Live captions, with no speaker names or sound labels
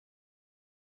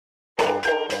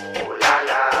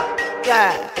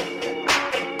God.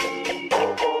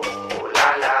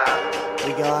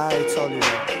 We go, I already told you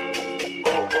that.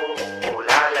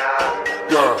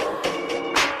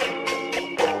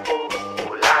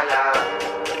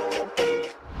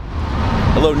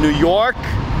 Hello, New York.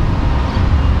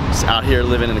 Just out here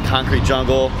living in the concrete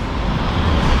jungle.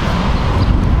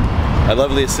 My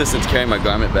lovely assistant's carrying my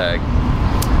garment bag.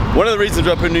 One of the reasons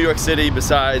I put in New York City,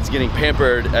 besides getting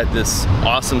pampered at this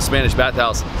awesome Spanish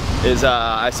bathhouse, is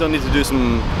I still need to do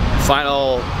some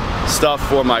final stuff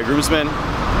for my groomsmen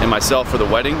and myself for the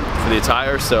wedding, for the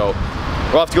attire. So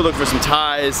we're off to go look for some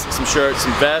ties, some shirts,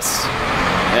 some vests,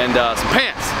 and some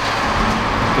pants.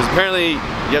 Because apparently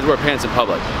you have to wear pants in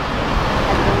public.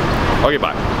 Okay,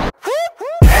 bye.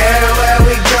 Everywhere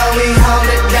we go, we hold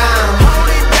it down.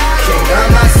 King of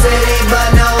my city,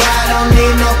 but no, I don't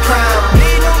need no crown.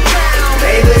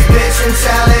 They this bitch and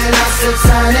telling us to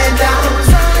turn it down.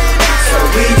 So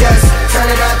we just turn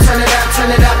it up, turn it up, turn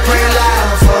it up real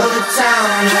loud for the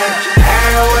town.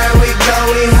 Everywhere we go,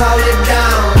 we hold it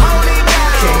down.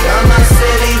 King of my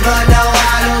city, but no,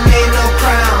 I don't need no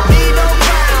crown.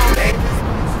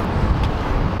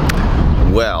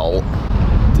 Well,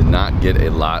 did not get a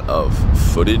lot of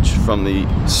footage from the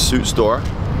suit store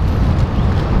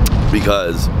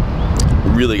because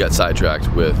really got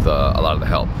sidetracked with a lot of the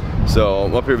help. So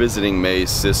I'm up here visiting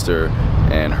May's sister,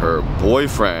 and her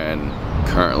boyfriend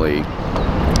currently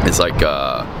is like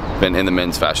been in the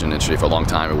men's fashion industry for a long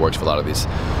time. He works for a lot of these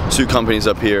suit companies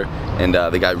up here, and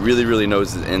the guy really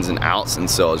knows the ins and outs, and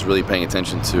so I was really paying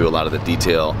attention to a lot of the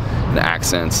detail and the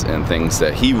accents and things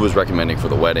that he was recommending for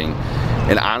the wedding.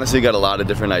 And honestly got a lot of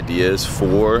different ideas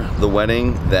for the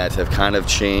wedding that have kind of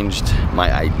changed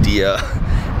my idea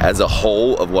as a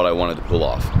whole of what I wanted to pull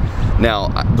off. Now,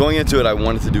 going into it, I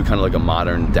wanted to do kind of like a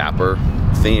modern dapper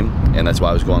theme, and that's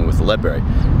why I was going with the Leadberry.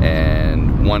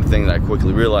 And one thing that I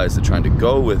quickly realized that trying to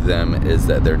go with them is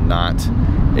that they're not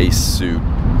a suit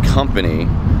company,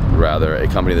 rather a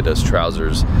company that does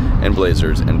trousers and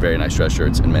blazers and very nice dress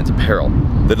shirts and men's apparel.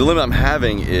 The dilemma I'm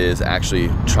having is actually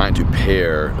trying to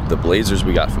pair the blazers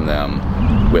we got from them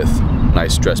with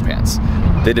nice dress pants.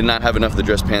 They did not have enough of the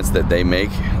dress pants that they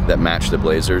make that match the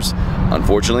blazers,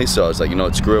 unfortunately, so I was like, you know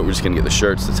what, screw it, we're just gonna get the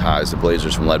shirts, the ties, the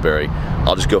blazers from Leadberry.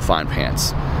 I'll just go find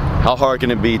pants. How hard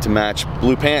can it be to match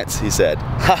blue pants, he said.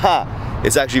 Haha,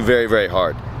 it's actually very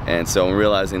hard. And so I'm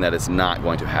realizing that it's not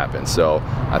going to happen. So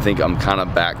I think I'm kind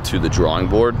of back to the drawing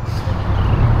board.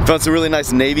 Found some really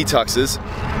nice navy tuxes.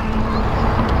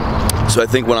 So I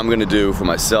think what I'm gonna do for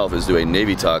myself is do a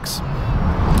navy tux,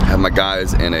 have my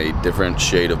guys in a different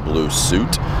shade of blue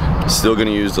suit. Still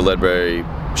gonna use the Leadberry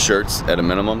shirts at a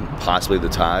minimum, possibly the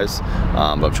ties,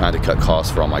 but I'm trying to cut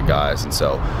costs for all my guys, and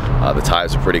so the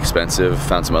ties are pretty expensive.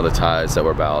 Found some other ties that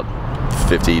were about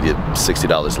 $50 to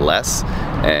 $60 less,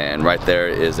 and right there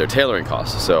is their tailoring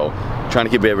costs. So trying to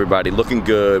keep everybody looking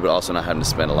good, but also not having to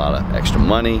spend a lot of extra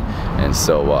money. And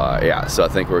so yeah, so I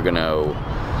think we're gonna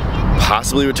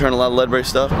possibly return a lot of Leadberry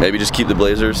stuff. Maybe just keep the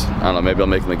blazers. I don't know, maybe I'll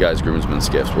make them the guys' groomsmen's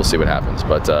gifts. We'll see what happens.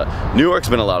 But New York's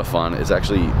been a lot of fun. It's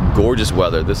actually gorgeous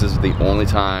weather. This is the only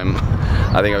time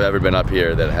I think I've ever been up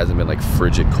here that it hasn't been like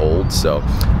frigid cold. So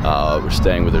we're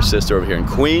staying with her sister over here in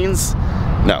Queens.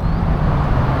 No,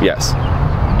 yes,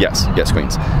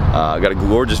 Queens. Got a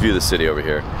gorgeous view of the city over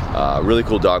here. Really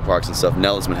cool dog parks and stuff.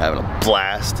 Nella's been having a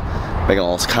blast, making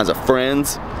all kinds of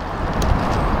friends.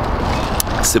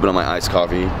 Sipping on my iced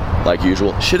coffee like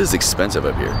usual. Shit is expensive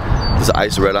up here. This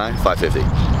iced red eye, $5.50.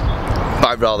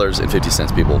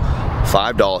 $5.50, people.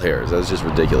 $5 hairs. That's just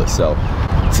ridiculous. So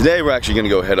today we're actually gonna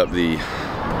go head up the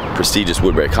prestigious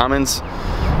Woodbury Commons.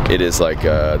 It is like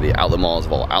the outlet malls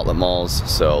of all outlet malls.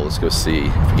 So let's go see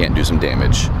if we can't do some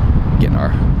damage getting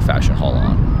our fashion haul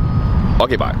on.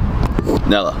 Okay, bye.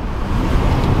 Nella,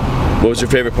 what was your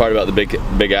favorite part about the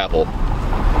Big Apple?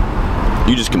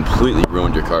 You just completely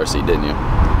ruined your car seat, didn't you?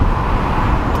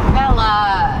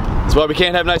 Nella! That's why we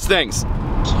can't have nice things.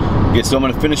 Okay, so I'm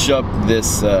gonna finish up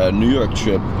this New York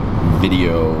trip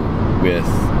video with,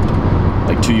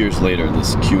 like 2 years later,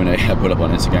 this Q&A I put up on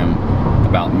Instagram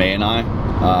about May and I.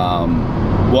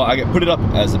 Well, I put it up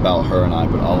as about her and I,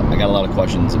 but I got a lot of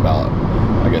questions about,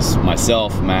 I guess,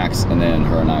 myself, Max, and then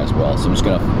her and I as well. So I'm just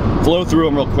gonna flow through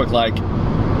them real quick, like,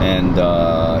 and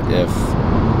if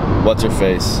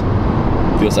what's-her-face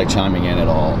feels like chiming in at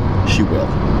all, she will.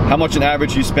 How much on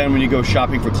average you spend when you go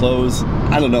shopping for clothes?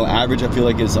 I don't know, average I feel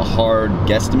like is a hard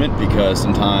guesstimate because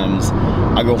sometimes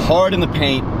I go hard in the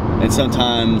paint and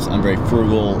sometimes I'm very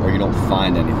frugal or you don't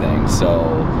find anything. So,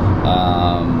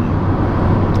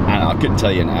 I don't know, I couldn't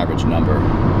tell you an average number.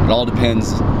 It all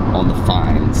depends on the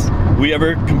fines. Will you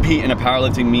ever compete in a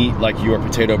powerlifting meet like your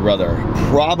potato brother?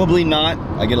 Probably not.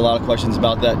 I get a lot of questions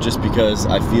about that just because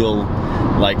I feel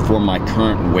like for my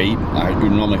current weight, I do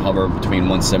normally hover between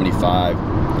 175,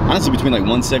 honestly between like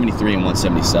 173 and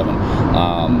 177.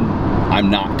 I'm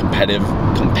not competitive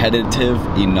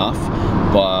enough,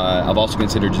 but I've also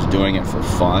considered just doing it for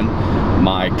fun.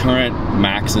 My current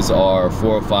maxes are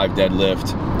 405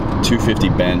 deadlift, 250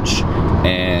 bench,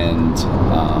 and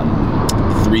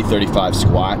 335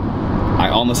 squat. I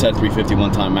almost had 350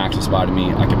 one time. Max was spotted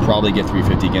me. I could probably get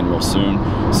 350 again real soon.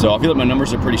 So I feel like my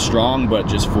numbers are pretty strong, but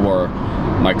just for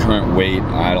my current weight,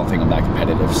 I don't think I'm that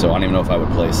competitive. So I don't even know if I would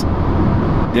place.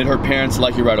 Did her parents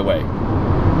like you right away?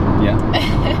 Yeah.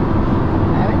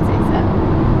 I would say so.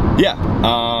 Yeah,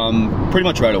 pretty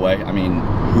much right away. I mean,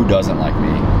 who doesn't like me?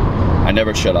 I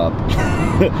never shut up.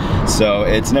 So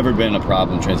it's never been a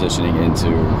problem transitioning into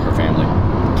her family.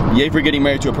 Yay for getting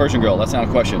married to a Persian girl. That's not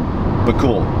a question, but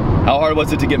cool. How hard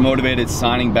was it to get motivated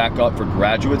signing back up for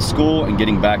graduate school and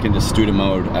getting back into student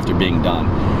mode after being done?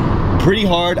 Pretty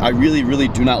hard. I really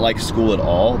do not like school at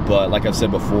all, but like I've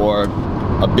said before,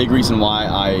 a big reason why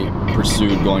I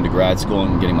pursued going to grad school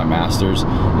and getting my master's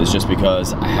is just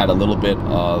because I had a little bit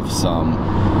of some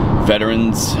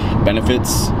veterans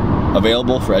benefits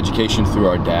available for education through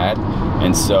our dad,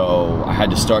 and so I had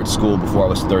to start school before I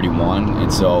was 31,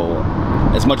 and so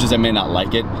as much as I may not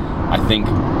like it, I think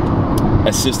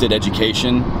assisted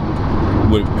education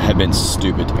would have been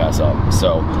stupid to pass up.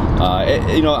 So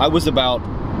you know, I was about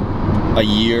a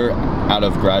year out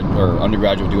of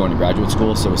undergraduate to going to graduate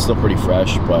school, so it's still pretty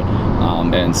fresh, but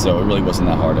and so it really wasn't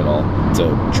that hard at all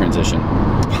to transition.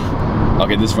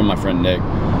 Okay, this is from my friend Nick.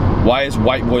 Why is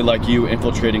white boy like you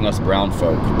infiltrating us brown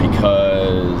folk?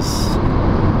 Because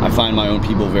I find my own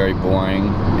people very boring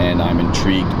and I'm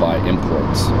intrigued by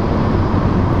imports.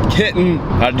 Kitten,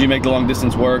 how did you make the long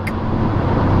distance work?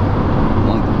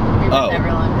 Never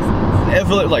long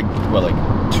distance. Like, well,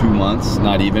 like 2 months,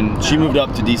 not even. She moved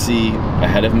up to DC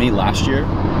ahead of me last year,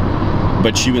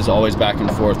 but she was always back and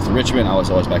forth to Richmond. I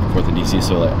was always back and forth to DC,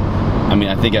 so like, I mean,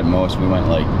 I think at most we went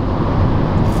like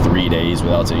 3 days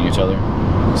without seeing each other,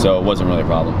 so it wasn't really a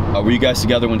problem. Were you guys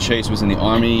together when Chase was in the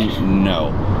Army?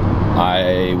 No.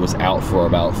 I was out for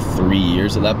about 3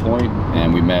 years at that point,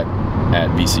 and we met at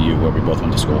VCU where we both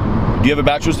went to school. Do you have a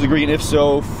bachelor's degree, and if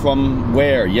so, from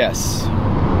where? Yes.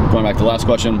 Going back to the last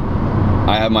question,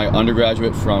 I have my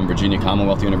undergraduate from Virginia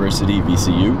Commonwealth University,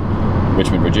 VCU,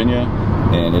 Richmond, Virginia,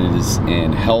 and it is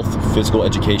in health, physical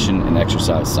education, and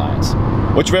exercise science.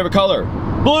 What's your favorite color?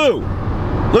 Blue!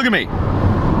 Look at me!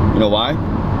 You know why?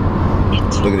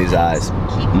 Look at these eyes.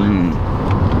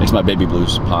 Makes my baby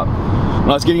blues pop. When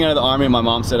I was getting out of the Army, my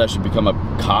mom said I should become a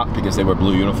cop because they wear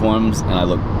blue uniforms, and I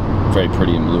look very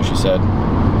pretty in blue, she said.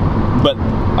 But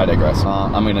I digress.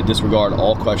 I'm going to disregard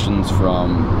all questions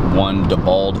from one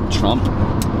DeBald Trump.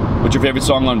 What's your favorite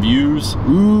song on Views?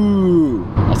 Ooh,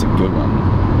 that's a good one.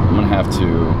 I'm going to have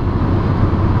to...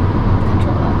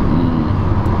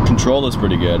 Control is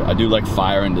pretty good. I do like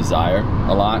Fire and Desire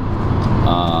a lot.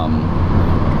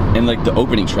 And like the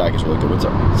opening track is really good. What's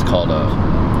it? It's called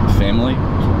Family.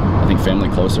 I think Family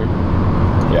Closer.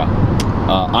 Yeah.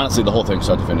 Honestly, the whole thing,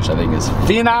 start to finish, I think is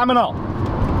phenomenal.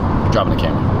 Dropping the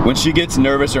camera. When she gets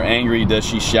nervous or angry, does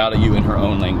she shout at you in her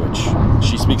own language?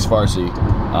 She speaks Farsi.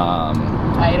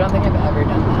 I don't think I've ever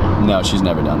done that. No, she's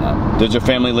never done that. Does your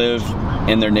family live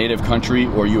in their native country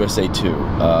or USA too?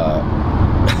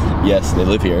 Yes, they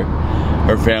live here.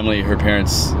 Her family, her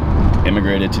parents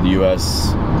immigrated to the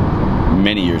US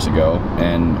many years ago,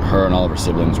 and her and all of her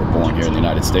siblings were born here in the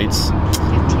United States.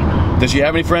 Does she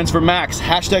have any friends for Max?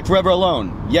 Hashtag forever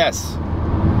alone. Yes.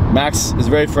 Max is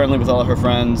very friendly with all of her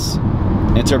friends.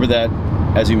 Interpret that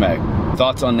as you may.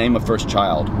 Thoughts on name of first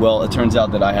child? Well, it turns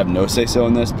out that I have no say-so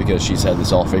in this because she's had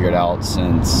this all figured out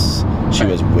since she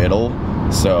was little.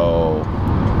 So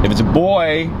if it's a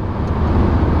boy,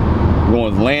 we're going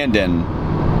with Landon,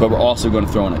 but we're also going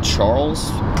to throw in a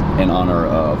Charles in honor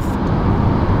of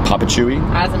Papa Chewy.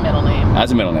 As a middle name.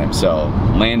 As a middle name. So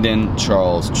Landon,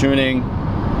 Charles, Chewning.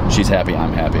 She's happy,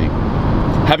 I'm happy.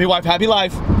 Happy wife, happy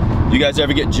life. You guys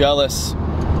ever get jealous?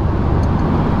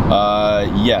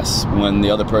 Yes, when the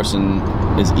other person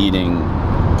is eating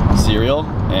cereal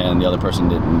and the other person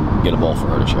didn't get a bowl for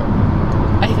her to share.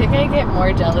 I think I get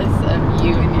more jealous of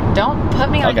you and you. Don't put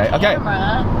me on camera. Okay.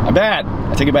 I'm bad.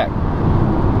 I take it back.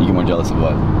 You get more jealous of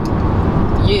what?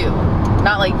 You.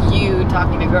 Not like you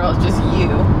talking to girls, just you.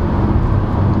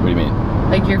 What do you mean?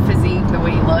 Like your physique, the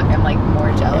way you look, I'm like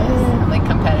more jealous. I'm like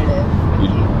competitive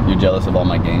with you. You're jealous of all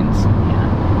my gains? Yeah.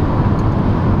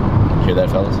 Hear that,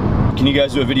 fellas? Can you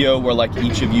guys do a video where like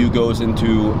each of you goes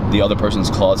into the other person's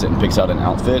closet and picks out an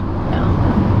outfit?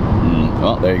 No.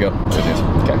 Well, there you go.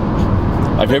 Okay.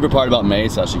 My favorite part about May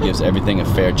is how she gives everything a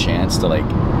fair chance to like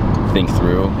think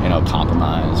through, you know,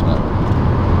 compromise, whatever.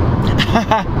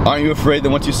 Aren't you afraid that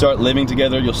once you start living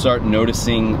together, you'll start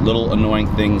noticing little annoying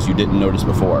things you didn't notice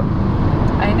before?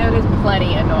 I noticed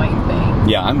plenty annoying things.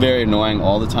 Yeah, I'm very annoying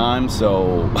all the time,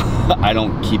 so I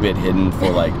don't keep it hidden for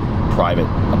like private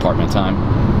apartment time.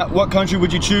 What country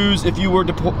would you choose if you were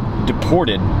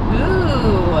deported?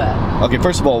 Ooh. Okay,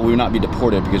 first of all, we would not be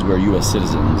deported because we're US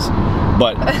citizens,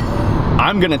 but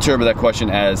I'm gonna interpret that question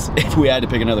as if we had to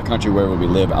pick another country, where would we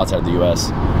live outside the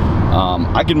US?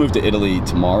 I could move to Italy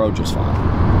tomorrow just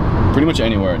fine. Pretty much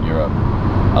anywhere in Europe.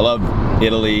 I love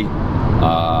Italy.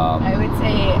 I would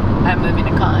say I'm moving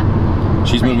to Cannes.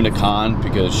 She's moving to Cannes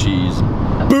because she's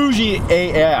bougie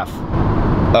AF.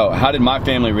 Oh, how did my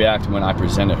family react when I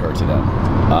presented her to them?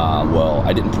 Well,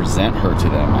 I didn't present her to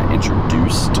them. I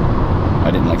introduced. I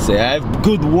didn't like say, I have a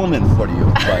good woman for you.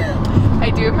 But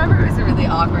I do remember it was a really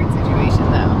awkward situation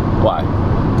though. Why?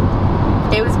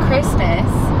 It was Christmas,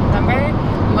 remember?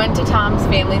 We went to Tom's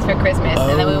family's for Christmas,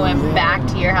 and then we went back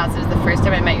to your house. It was the first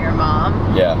time I met your mom.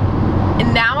 Yeah.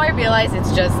 And now I realize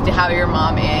it's just how your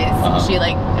mom is. She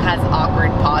like has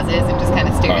awkward pauses and just kind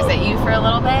of stares at you for a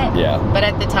little bit. Yeah. But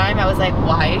at the time I was like,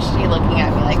 why is she looking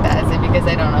at me like that? Is it because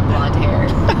I don't have blonde hair?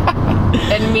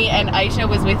 and Aisha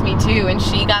was with me too, and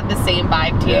she got the same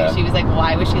vibe too. Yeah. She was like,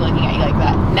 why was she looking at you like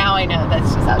that? Now I know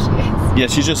that's just how she is. Yeah,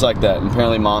 she's just like that. And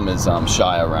apparently mom is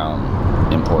shy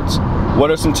around imports. What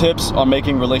are some tips on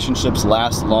making relationships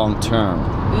last long term?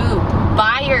 Ooh,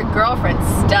 buy your girlfriend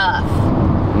stuff.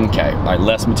 Okay, all right,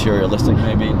 less materialistic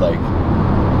maybe, like.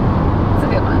 That's a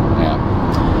good one.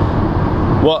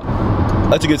 Yeah. Well,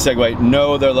 that's a good segue.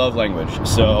 Know their love language.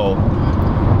 So,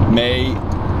 May,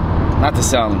 not to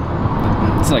sound,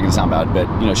 it's not gonna sound bad, but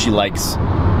you know, she likes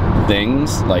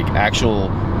things, like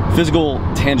actual physical,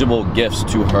 tangible gifts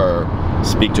to her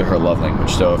speak to her love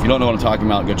language. So if you don't know what I'm talking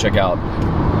about, go check out,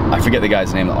 I forget the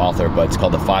guy's name, the author, but it's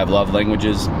called The 5 Love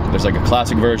Languages. There's like a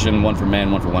classic version, one for men,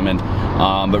 one for women.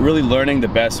 But really learning the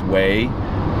best way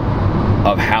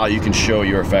of how you can show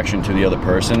your affection to the other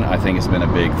person, I think has been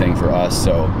a big thing for us.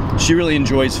 So she really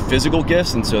enjoys physical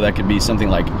gifts, and so that could be something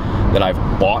like that I've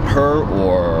bought her,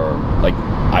 or like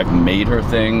I've made her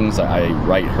things, I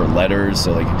write her letters.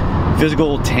 So like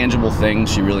physical, tangible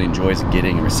things she really enjoys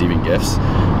getting and receiving gifts.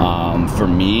 For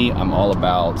me, I'm all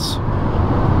about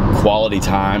quality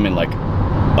time and like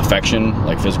affection,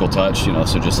 like physical touch, you know,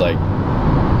 so just like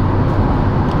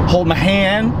hold my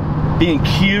hand, being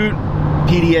cute,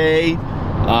 PDA,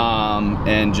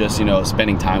 and just, you know,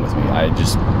 spending time with me.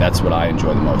 That's what I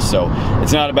enjoy the most. So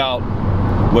it's not about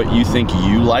what you think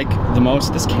you like the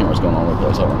most. This camera's going all over the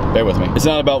place, hold on, bear with me. It's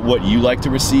not about what you like to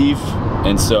receive,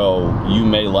 and so you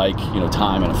may like, you know,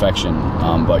 time and affection,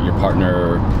 but your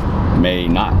partner may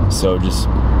not. So just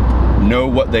know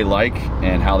what they like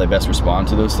and how they best respond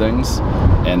to those things,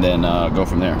 and then go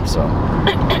from there. So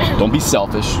don't be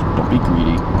selfish, don't be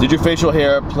greedy. Did your facial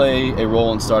hair play a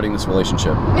role in starting this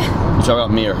relationship? You talk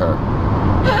about me or her?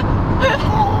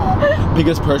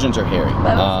 Because Persians are hairy.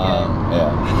 That was good.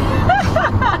 Yeah.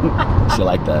 She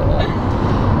liked that.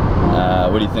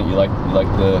 What do you think? You like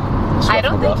the stuff? I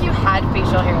don't think you had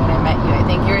facial hair when I met you. I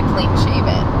think you were clean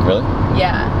shaven. Really?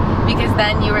 Yeah, because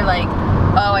then you were like,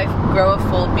 oh, I grow a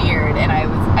full beard, and I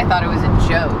thought it was a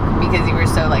joke because you were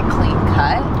so like clean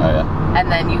cut. Oh yeah.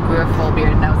 And then you grew a full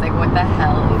beard, and I was like, what the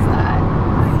hell is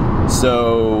that?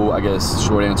 So I guess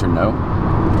short answer, no,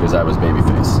 because I was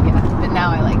babyface. Yeah, but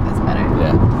now I like this better.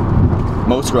 Yeah.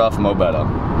 Mo scruff, mo better.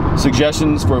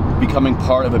 Suggestions for becoming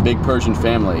part of a big Persian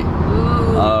family.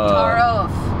 Ooh, tarof.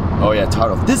 Oh yeah,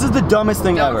 tarof. This is the dumbest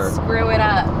thing Don't ever. Screw it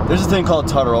up. There's a thing called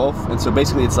tarof, and so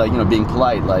basically it's like, you know, being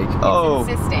polite, like, It's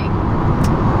insisting.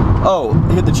 oh,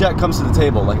 here the check comes to the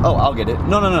table, like, oh, I'll get it.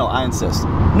 No, I insist.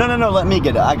 No, let me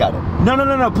get it, I got it.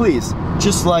 No, please.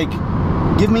 Just like,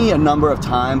 give me a number of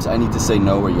times I need to say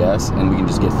no or yes, and we can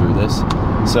just get through this.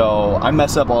 So I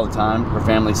mess up all the time. Her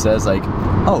family says like,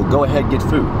 oh, go ahead, get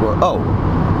food. Or, oh,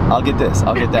 I'll get this,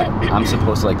 I'll get that. I'm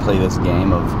supposed to like play this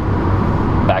game of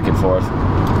back and forth.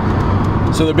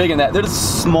 So they're big in that. There's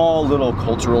small little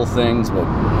cultural things, but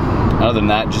other than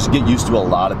that, just get used to a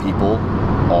lot of people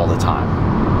all the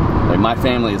time. Like my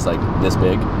family is like this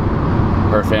big.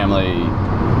 Her family,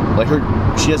 like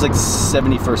she has like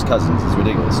 70 first cousins. It's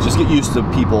ridiculous. Just get used to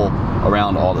people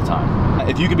around all the time.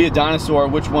 If you could be a dinosaur,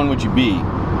 which one would you be?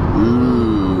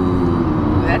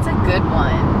 Ooh. That's a good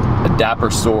one. A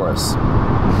Dappersaurus.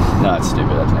 No, that's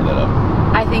stupid. I made that up.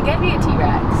 I think I'd be a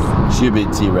T-Rex. She'd be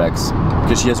a T-Rex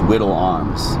because she has whittle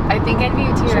arms. I think I'd be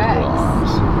a She has T-Rex. whittle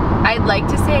arms. I'd like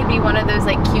to say I'd be one of those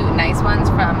like cute, nice ones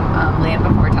from Land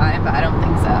Before Time, but I don't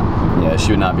think so. Yeah,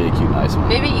 she would not be a cute, nice one.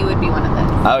 Maybe you would be one of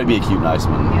those. I would be a cute, nice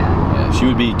one. Yeah. Yeah, she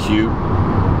would be cute,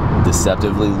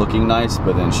 deceptively looking nice,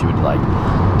 but then she would like,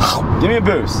 give me a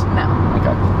boost. No.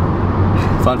 Okay.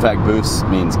 Fun fact, boost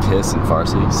means kiss in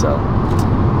Farsi, so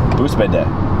boost by day.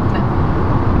 No.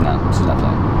 No, she's not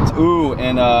playing. Ooh,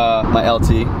 and my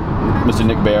LT, Mr.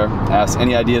 Nick Bear, asked,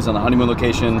 any ideas on the honeymoon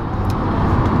location?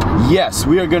 Yes,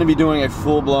 we are going to be doing a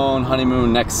full-blown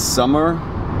honeymoon next summer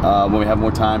when we have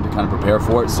more time to kind of prepare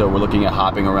for it. So we're looking at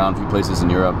hopping around a few places in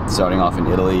Europe, starting off in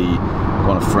Italy,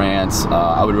 going to France.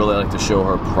 I would really like to show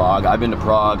her Prague. I've been to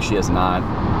Prague, she has not.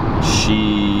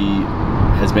 She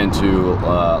has been to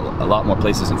a lot more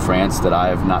places in France that I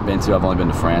have not been to. I've only been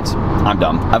to France. I'm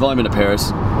dumb. I've only been to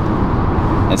Paris.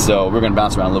 And so we're going to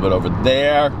bounce around a little bit over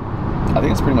there. I think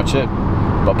that's pretty much it.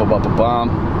 Bum.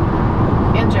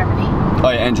 And Germany. Oh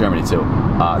yeah, and Germany too.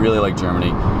 I really like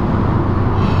Germany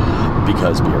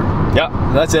because beer. Yeah,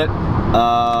 that's it.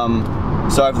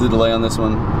 Sorry for the delay on this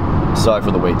one. Sorry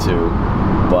for the wait too.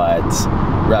 But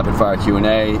rapid fire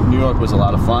Q&A. New York was a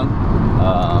lot of fun.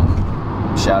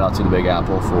 Shout out to the Big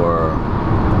Apple for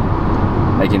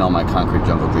making all my concrete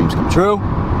jungle dreams come true.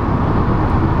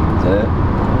 Is that it?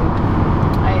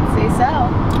 I'd say so.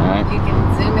 All right. You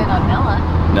can zoom in on Nella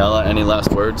Nella, any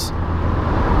last words?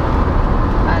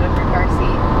 out of her car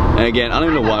seat. And again, I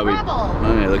don't even know why we.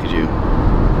 Oh yeah, look at you.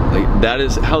 Like that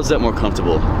is. How's that more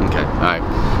comfortable? Okay. All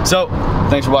right. So,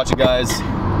 thanks for watching, guys,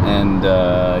 and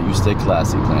you stay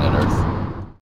classy, planet Earth.